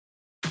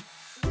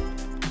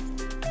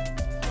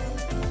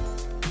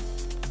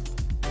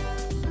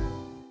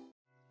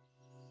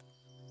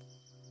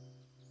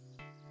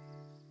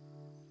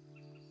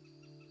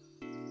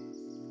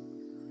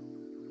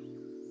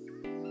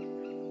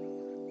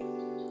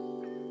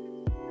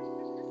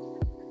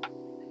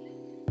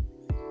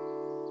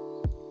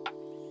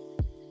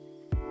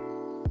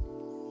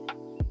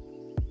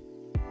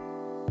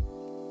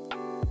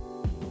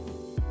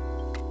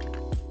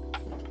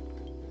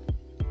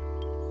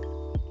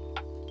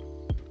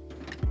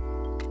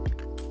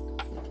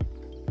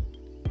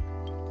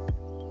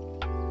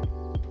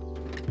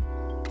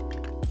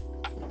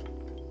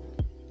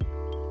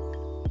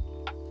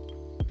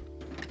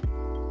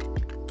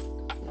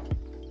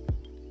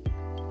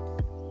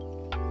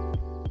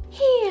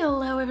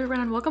Hello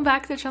everyone and welcome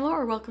back to the channel,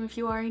 or welcome if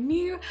you are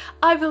new.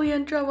 I'm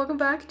Elliandra. Welcome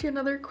back to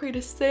another Create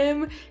a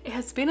Sim. It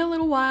has been a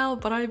little while,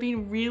 but I've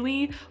been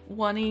really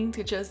wanting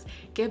to just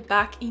get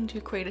back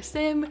into Create a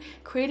Sim,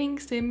 creating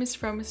Sims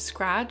from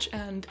scratch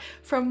and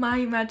from my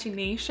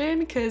imagination,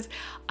 because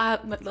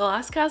the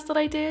last cast that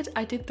I did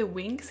the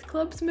Winx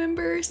Club's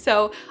members,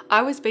 so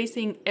I was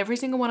basing every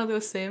single one of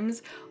those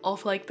Sims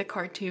off like the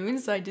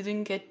cartoons, so I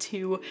didn't get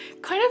to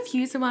kind of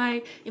use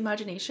my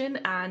imagination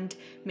and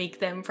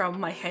make them from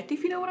my head,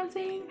 if you know what I'm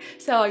saying.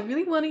 So I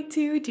really wanted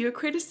to do a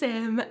Create a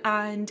Sim,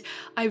 and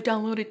I've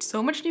downloaded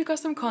so much new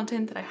custom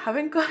content that I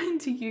haven't gotten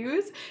to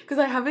use because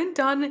I haven't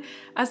done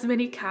as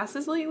many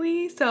casts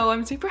lately, so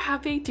I'm super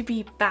happy to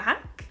be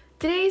back.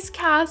 Today's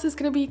cast is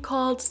gonna be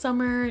called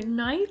Summer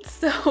Nights,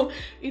 so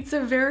it's a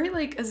very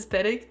like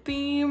aesthetic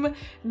theme,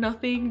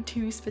 nothing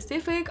too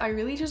specific. I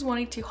really just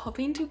wanted to hop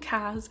into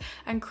cast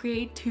and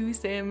create two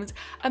Sims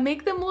and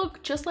make them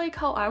look just like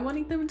how I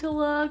wanted them to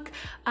look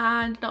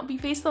and not be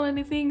based on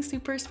anything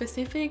super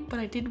specific, but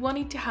I did want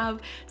it to have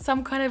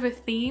some kind of a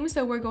theme,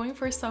 so we're going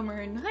for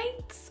Summer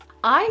Nights.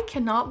 I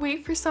cannot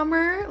wait for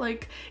summer.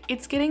 Like,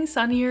 it's getting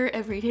sunnier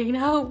every day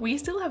now. We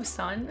still have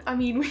sun. I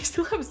mean, we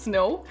still have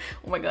snow,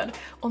 oh my god,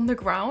 on the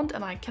ground,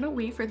 and I cannot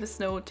wait for the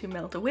snow to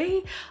melt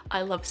away.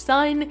 I love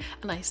sun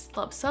and I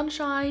love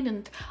sunshine,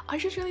 and I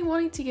just really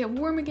wanted to get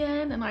warm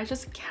again, and I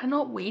just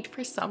cannot wait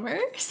for summer.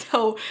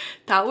 So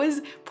that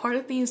was part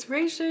of the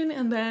inspiration.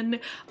 And then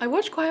I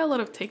watched quite a lot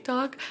of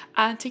TikTok,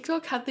 and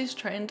TikTok had this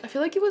trend. I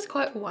feel like it was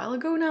quite a while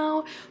ago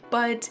now,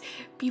 but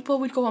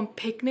people would go on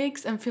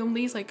picnics and film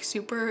these like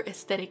super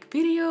aesthetic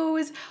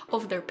videos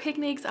of their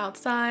picnics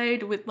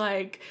outside with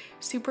like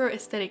super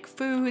aesthetic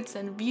foods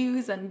and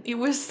views, and it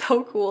was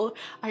so cool.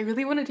 I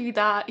really want to do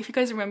that. If you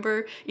guys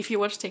remember, if you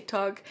watch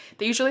TikTok,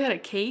 they usually had a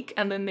cake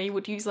and then they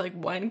would use like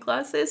wine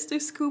glasses to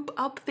scoop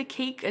up the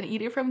cake and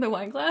eat it from the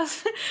wine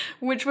glass,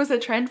 which was a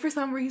trend for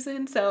some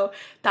reason. So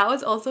that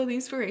was also the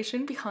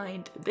inspiration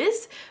behind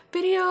this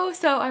video.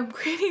 So I'm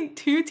creating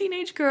two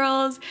teenage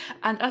girls,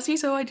 and as you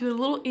saw, I did a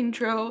little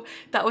intro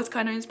that was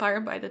kind of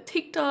inspired by the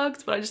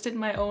TikToks, but I just did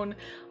my own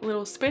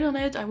little spin on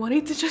it. I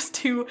wanted to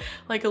just do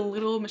like a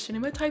little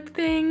machinima type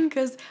thing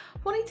because I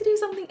wanted to do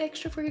something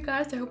extra for you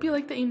guys. I hope you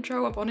like the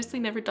intro. I've honestly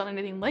never done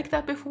anything like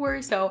that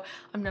before, so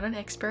I'm not an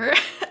expert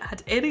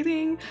at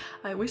editing.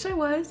 I wish I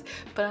was,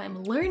 but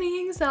I'm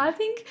learning, so I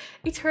think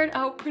it turned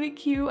out pretty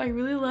cute. I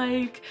really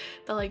like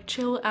the like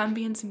chill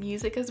ambience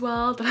music as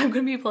well that I'm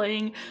gonna be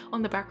playing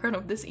on the background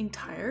of this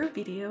entire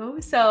video.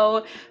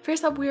 So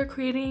first up, we are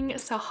creating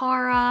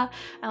Sahara,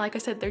 and like I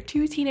said, they're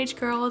two teenage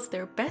girls.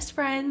 They're best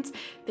friends.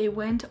 They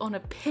went on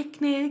a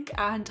picnic,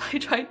 and I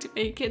tried to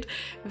make it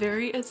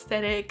very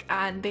aesthetic,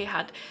 and they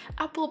had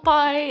apple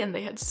pie and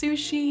they had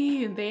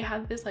sushi and they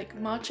had this like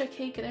matcha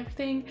cake and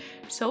everything.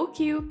 So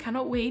cute.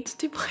 Cannot wait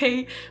to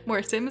play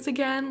more Sims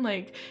again.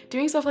 Like,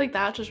 doing stuff like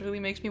that just really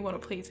makes me want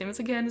to play Sims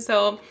again.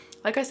 So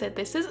like I said,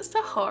 this is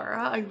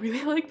Sahara. I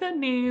really like that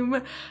name.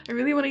 I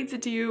really wanted to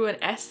do an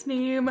S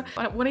name.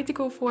 I wanted to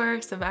go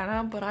for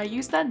Savannah, but I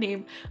used that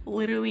name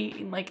literally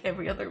in like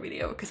every other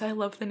video because I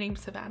love the name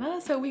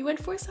Savannah. So we went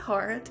for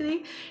Sahara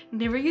today.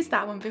 Never used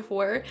that one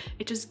before.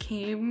 It just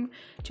came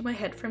to my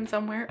head from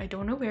somewhere. I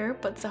don't know where,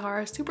 but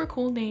Sahara, super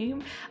cool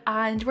name.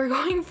 And we're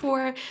going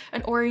for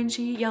an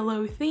orangey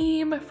yellow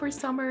theme for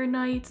summer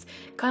nights,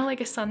 kind of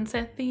like a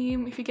sunset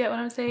theme, if you get what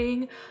I'm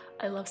saying.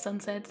 I love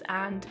sunsets,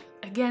 and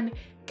again,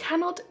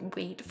 cannot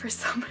wait for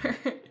summer.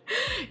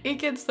 It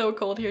gets so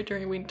cold here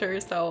during winter,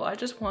 so I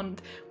just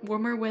want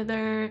warmer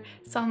weather,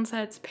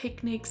 sunsets,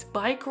 picnics,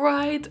 bike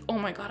rides. Oh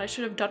my god, I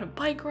should have done a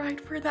bike ride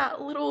for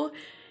that little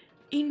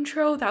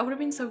intro. That would have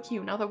been so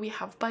cute now that we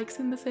have bikes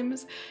in The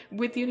Sims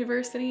with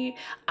university,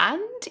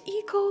 and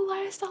Eco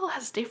Lifestyle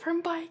has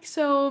different bikes,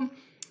 so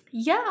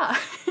yeah.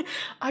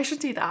 I should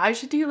do that. I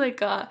should do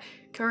like a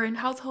current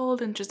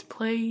household and just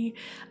play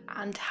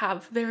and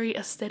have very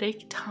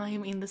aesthetic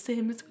time in The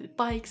Sims with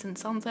bikes and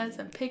sunsets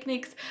and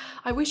picnics.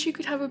 I wish you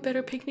could have a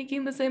better picnic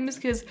in The Sims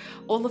because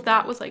all of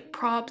that was like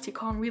props. You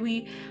can't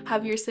really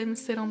have your Sims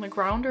sit on the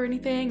ground or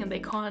anything, and they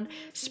can't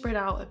spread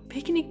out a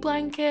picnic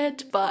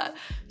blanket, but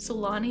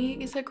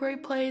Solani is a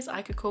great place.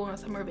 I could go on a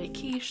summer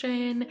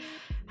vacation,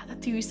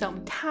 do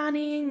some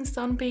tanning,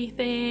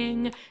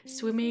 sunbathing,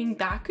 swimming.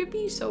 That could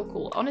be so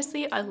cool.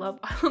 Honestly, I love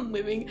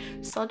living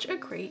such a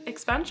great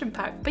expansion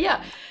pack. But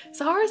yeah,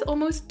 Sahara's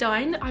almost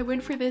done. I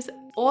went for this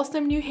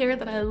awesome new hair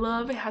that I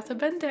love. It has a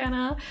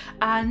bandana,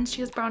 and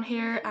she has brown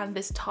hair, and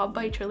this top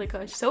by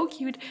Trilica is so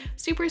cute,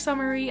 super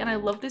summery, and I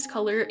love this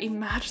color. It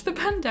matched the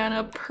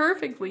bandana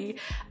perfectly.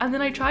 And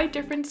then I tried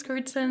different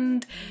skirts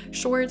and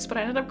shorts, but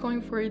I ended up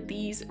going for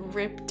these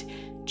ripped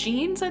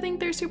jeans. I think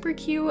they're super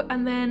cute.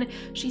 And then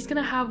she's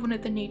gonna have one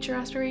of the nature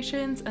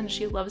aspirations, and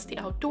she loves the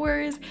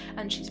outdoors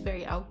and she's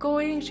very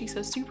outgoing. She's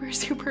a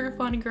super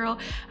fun girl,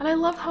 and I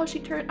love how she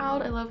turned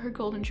out. I love her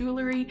golden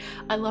jewelry,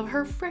 I love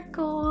her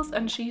freckles,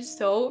 and she's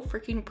so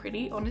freaking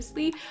pretty.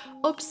 Honestly,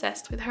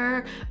 obsessed with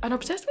her and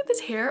obsessed with this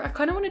hair. I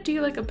kind of want to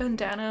do like a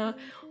bandana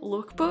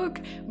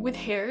lookbook with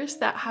hairs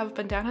that have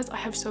bandanas. I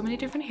have so many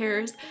different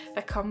hairs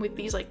that come with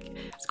these like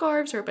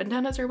scarves or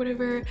bandanas or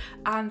whatever,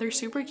 and they're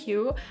super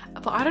cute,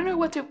 but I don't know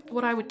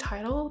what I would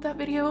title that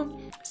video.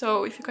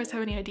 So if you guys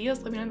have any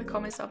ideas, let me know in the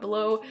comments down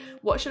below.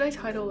 What should I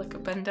title like a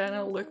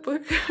bandana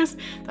lookbook? Because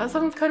that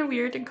sounds kind of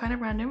weird and kind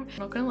of random, I'm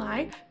not gonna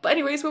lie. But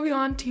anyways, moving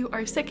on to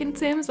our second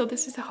sim. So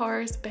this is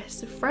Sahara's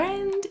best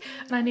friend,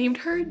 and I named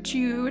her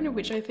June,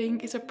 which I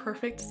think is a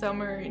perfect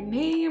summer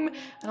name.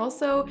 And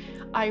also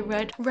I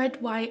read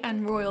Red, White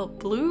and Royal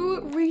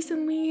Blue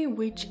recently,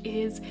 which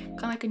is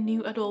kind of like a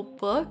new adult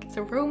book. It's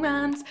a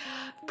romance.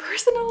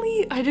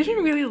 Personally, I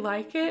didn't really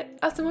like it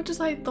as much as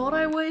I thought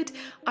I would.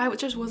 I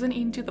just wasn't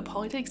into the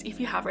politics. If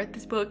you have read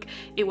this book,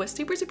 it was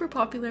super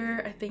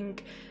popular. I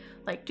think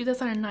like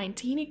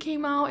 2019 it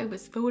came out. It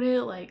was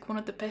voted like one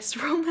of the best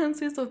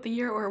romances of the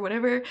year or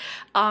whatever.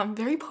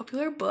 Very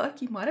popular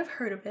book. You might have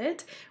heard of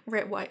it.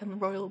 Red, White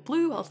and Royal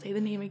Blue. I'll say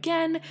the name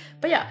again.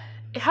 But yeah,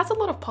 it has a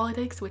lot of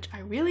politics, which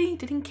I really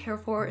didn't care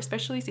for,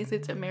 especially since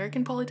it's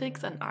American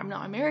politics and I'm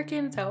not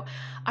American, so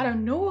I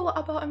don't know a lot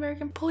about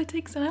American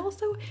politics, and I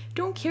also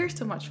don't care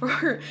so much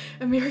for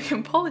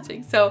American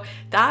politics. So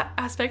that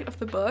aspect of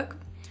the book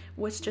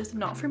was just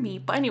not for me.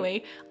 But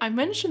anyway, I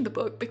mentioned the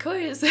book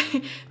because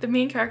the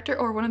main character,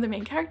 or one of the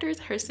main characters,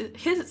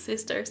 his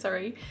sister,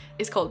 sorry,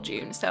 is called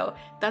June. So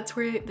that's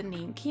where the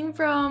name came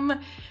from.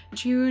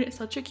 June is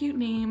such a cute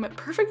name,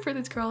 perfect for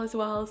this girl as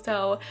well.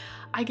 So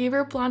I gave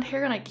her blonde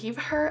hair, and I gave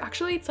her,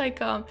 actually it's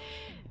like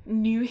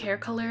new hair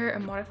color, a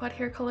modified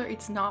hair color.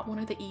 It's not one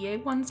of the EA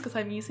ones because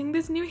I'm using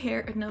this new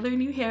hair, another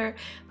new hair.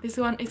 This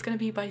one is gonna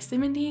be by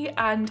Simony,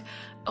 and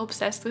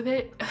obsessed with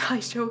it. I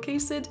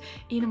showcased it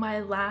in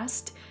my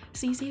last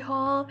CC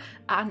haul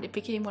and it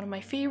became one of my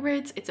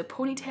favorites. It's a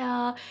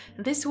ponytail,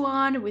 this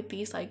one with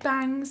these like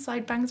bangs,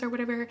 side bangs or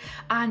whatever,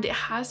 and it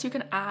has, you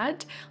can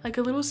add like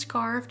a little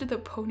scarf to the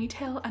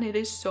ponytail, and it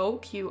is so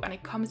cute, and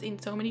it comes in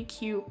so many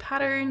cute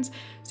patterns,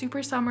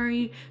 super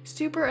summery,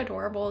 super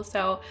adorable.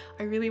 So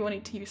I really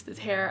wanted to use this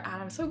hair,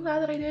 and I'm so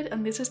glad that I did.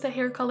 And this is the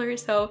hair color,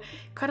 so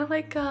kind of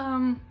like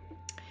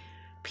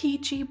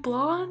peachy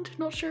blonde,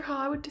 not sure how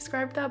I would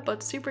describe that,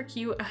 but super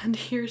cute. And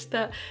here's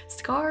the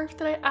scarf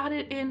that I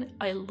added in.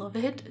 I love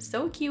it,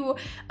 so cute.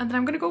 And then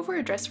I'm gonna go for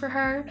a dress for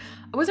her.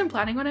 I wasn't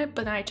planning on it,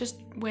 but then I just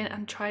went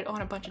and tried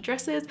on a bunch of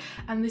dresses,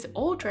 and this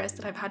old dress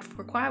that I've had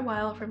for quite a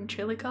while from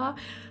Trilica.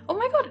 Oh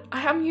my god,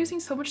 I am using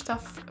so much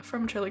stuff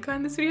from Trilica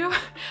in this video.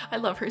 I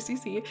love her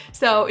CC.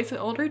 So it's an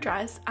older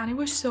dress, and it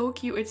was so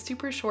cute. It's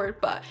super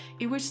short, but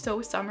it was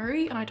so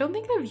summery, and I don't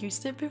think I've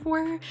used it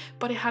before,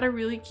 but it had a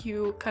really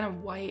cute kind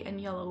of white and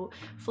yellow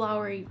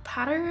flowery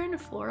pattern,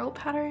 floral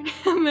pattern.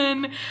 And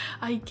then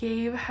I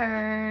gave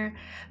her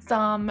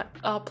some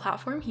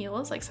platform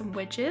heels, like some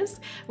wedges,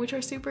 which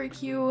are super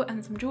cute,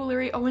 and some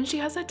jewelry. Oh, and she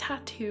has a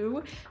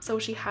tattoo. So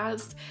she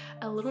has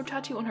a little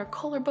tattoo on her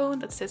collarbone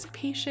that says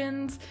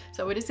patience.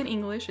 So it is in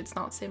English, it's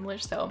not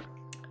Simlish, so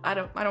I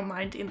don't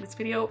mind in this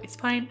video, it's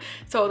fine.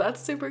 So that's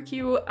super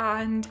cute.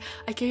 And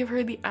I gave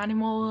her the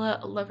animal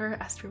lover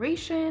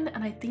aspiration,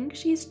 and I think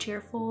she's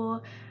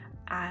cheerful.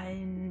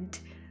 And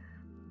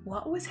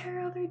what was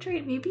her other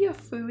trait? Maybe a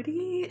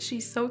foodie.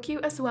 She's so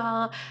cute as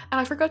well. And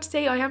I forgot to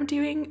say, I am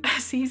doing a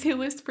CC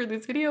list for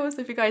this video,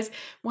 so if you guys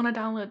want to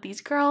download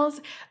these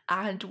girls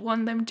and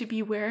want them to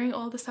be wearing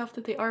all the stuff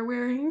that they are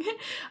wearing,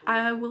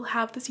 I will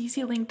have the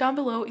CC link down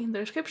below in the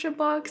description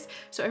box.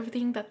 So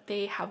everything that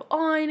they have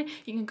on,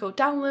 you can go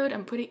download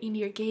and put it in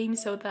your game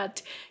so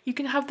that you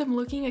can have them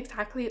looking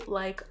exactly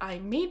like I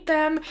made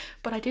them.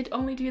 But I did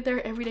only do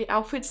their everyday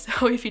outfits,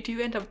 so if you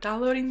do end up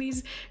downloading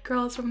these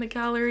girls from the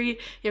gallery,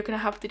 you're gonna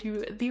have to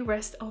do the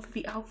rest of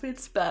the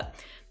outfits, but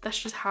that's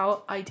just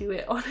how I do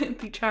it on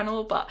the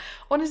channel. But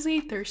honestly,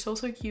 they're so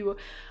cute,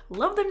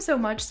 love them so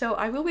much. So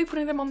I will be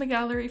putting them on the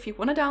gallery. If you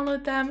want to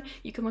download them,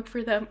 you can look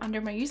for them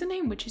under my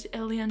username, which is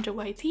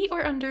ElliandraYT,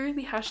 or under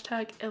the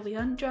hashtag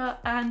Elliandra.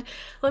 And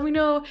let me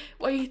know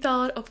what you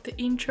thought of the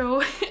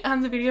intro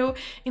and the video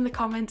in the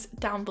comments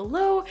down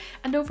below,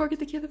 and don't forget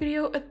to give the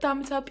video a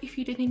thumbs up if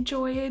you did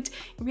enjoy it.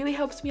 It really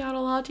helps me out a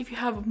lot. If you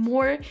have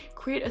more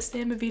create a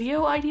sim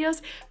video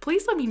ideas,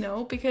 please let me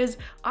know, because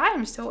I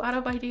am so out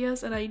of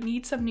ideas and I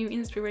need some new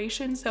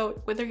inspiration.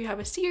 So whether you have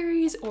a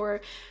series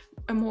or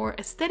a more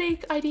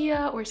aesthetic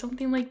idea or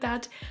something like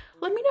that,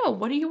 let me know.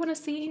 What do you want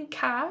to see in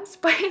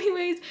cast? But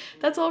anyways,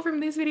 that's all from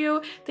this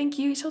video. Thank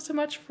you so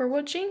much for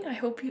watching. I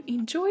hope you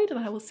enjoyed, and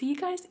I will see you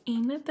guys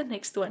in the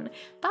next one.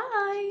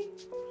 Bye.